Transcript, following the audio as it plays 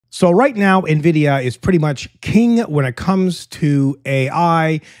So right now, NVIDIA is pretty much king when it comes to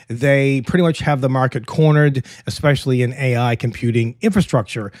AI. They pretty much have the market cornered, especially in AI computing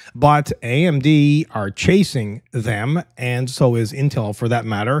infrastructure. But AMD are chasing them, and so is Intel for that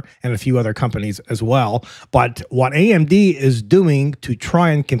matter, and a few other companies as well. But what AMD is doing to try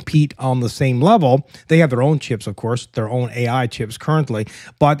and compete on the same level, they have their own chips, of course, their own AI chips currently,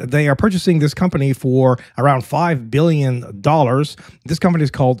 but they are purchasing this company for around $5 billion. This company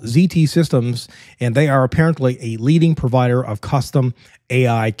is called ZT Systems, and they are apparently a leading provider of custom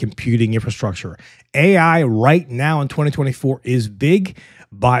AI computing infrastructure. AI right now in 2024 is big,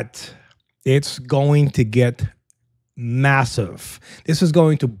 but it's going to get massive. This is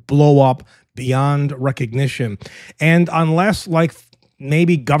going to blow up beyond recognition. And unless, like,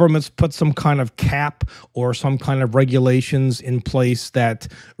 maybe governments put some kind of cap or some kind of regulations in place that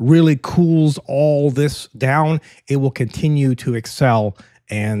really cools all this down, it will continue to excel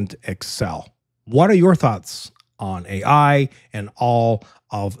and excel. What are your thoughts on AI and all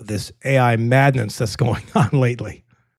of this AI madness that's going on lately?